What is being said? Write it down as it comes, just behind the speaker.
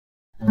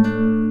Hi,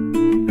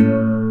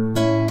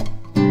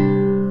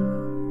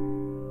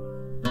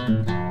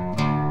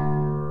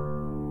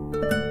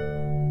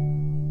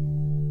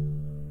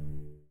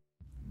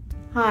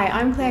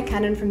 I'm Claire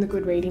Cannon from The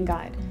Good Reading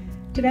Guide.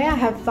 Today I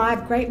have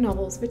 5 great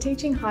novels for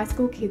teaching high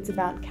school kids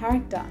about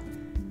character.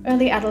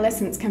 Early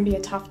adolescence can be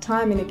a tough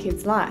time in a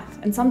kid's life,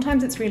 and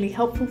sometimes it's really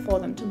helpful for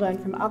them to learn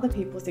from other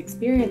people's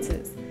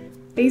experiences.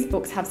 These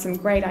books have some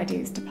great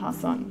ideas to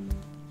pass on.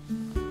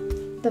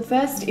 The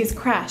first is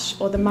Crash,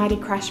 or The Mighty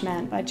Crash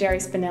Man by Jerry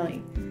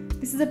Spinelli.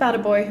 This is about a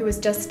boy who is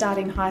just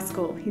starting high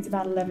school. He's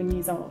about 11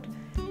 years old.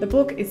 The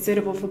book is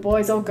suitable for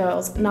boys or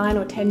girls 9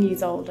 or 10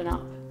 years old and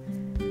up.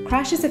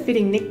 Crash is a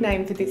fitting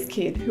nickname for this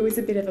kid, who is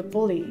a bit of a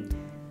bully.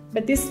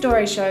 But this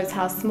story shows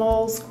how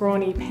small,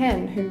 scrawny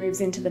Penn, who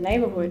moves into the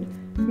neighbourhood,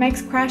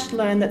 makes Crash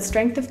learn that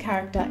strength of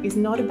character is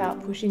not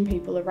about pushing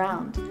people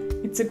around.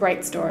 It's a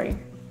great story.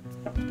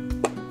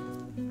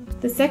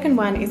 The second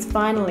one is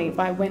Finally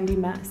by Wendy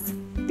Mass.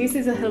 This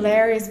is a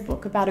hilarious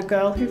book about a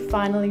girl who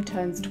finally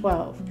turns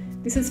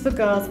 12. This is for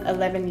girls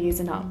 11 years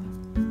and up.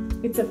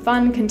 It's a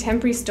fun,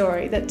 contemporary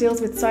story that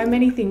deals with so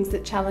many things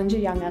that challenge a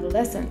young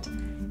adolescent.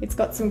 It's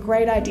got some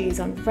great ideas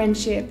on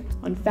friendship,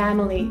 on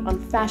family, on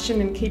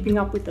fashion and keeping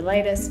up with the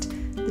latest,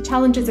 the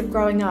challenges of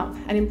growing up,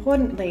 and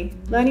importantly,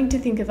 learning to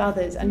think of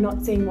others and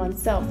not seeing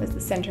oneself as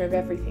the centre of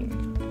everything.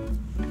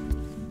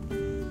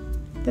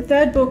 The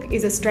third book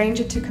is A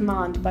Stranger to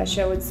Command by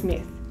Sherwood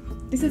Smith.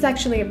 This is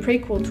actually a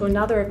prequel to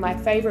another of my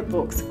favourite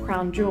books,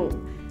 Crown Jewel,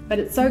 but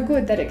it's so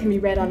good that it can be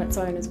read on its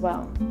own as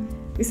well.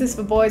 This is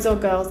for boys or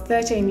girls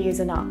 13 years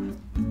and up.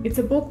 It's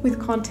a book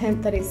with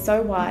content that is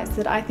so wise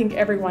that I think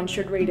everyone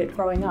should read it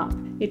growing up.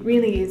 It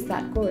really is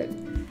that good.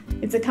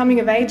 It's a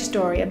coming-of-age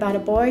story about a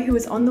boy who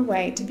is on the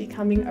way to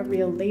becoming a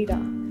real leader.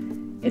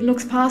 It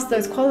looks past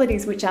those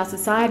qualities which our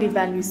society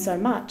values so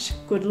much,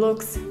 good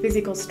looks,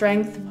 physical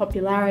strength,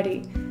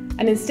 popularity,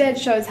 and instead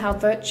shows how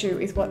virtue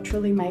is what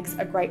truly makes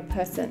a great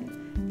person.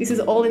 This is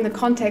all in the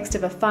context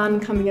of a fun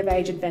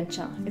coming-of-age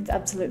adventure. It's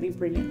absolutely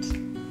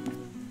brilliant.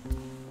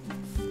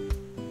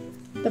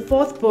 The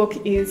fourth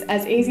book is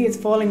As Easy as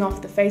Falling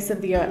Off the Face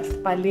of the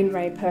Earth by Lynn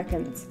Ray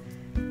Perkins.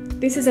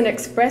 This is an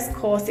express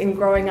course in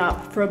growing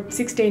up for a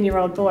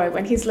 16-year-old boy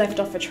when he's left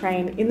off a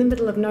train in the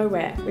middle of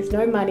nowhere with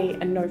no money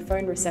and no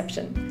phone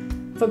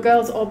reception. For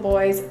girls or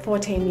boys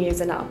 14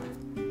 years and up.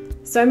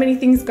 So many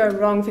things go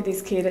wrong for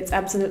this kid, it's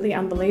absolutely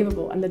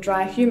unbelievable, and the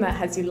dry humour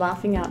has you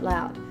laughing out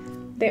loud.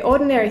 They're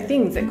ordinary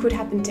things that could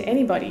happen to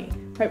anybody,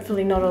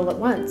 hopefully not all at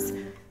once.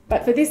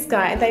 But for this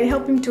guy, they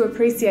help him to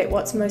appreciate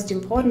what's most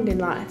important in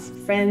life,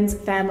 friends,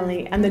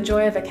 family, and the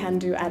joy of a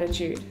can-do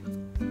attitude.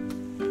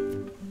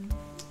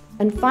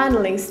 And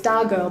finally,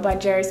 Stargirl by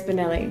Jerry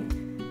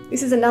Spinelli.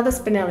 This is another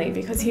Spinelli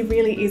because he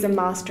really is a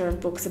master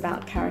of books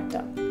about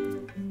character.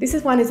 This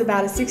one is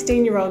about a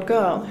 16-year-old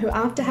girl who,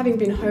 after having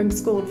been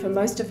homeschooled for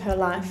most of her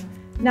life,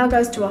 now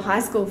goes to a high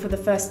school for the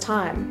first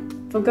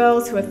time, for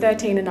girls who are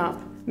 13 and up,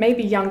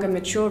 maybe younger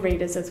mature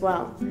readers as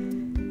well.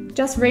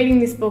 Just reading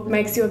this book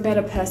makes you a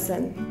better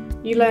person.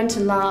 You learn to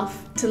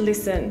laugh, to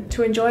listen,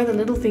 to enjoy the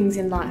little things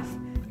in life,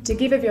 to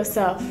give of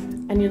yourself,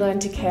 and you learn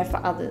to care for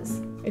others.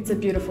 It's a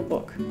beautiful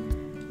book.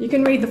 You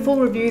can read the full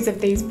reviews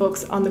of these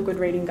books on The Good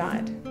Reading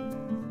Guide.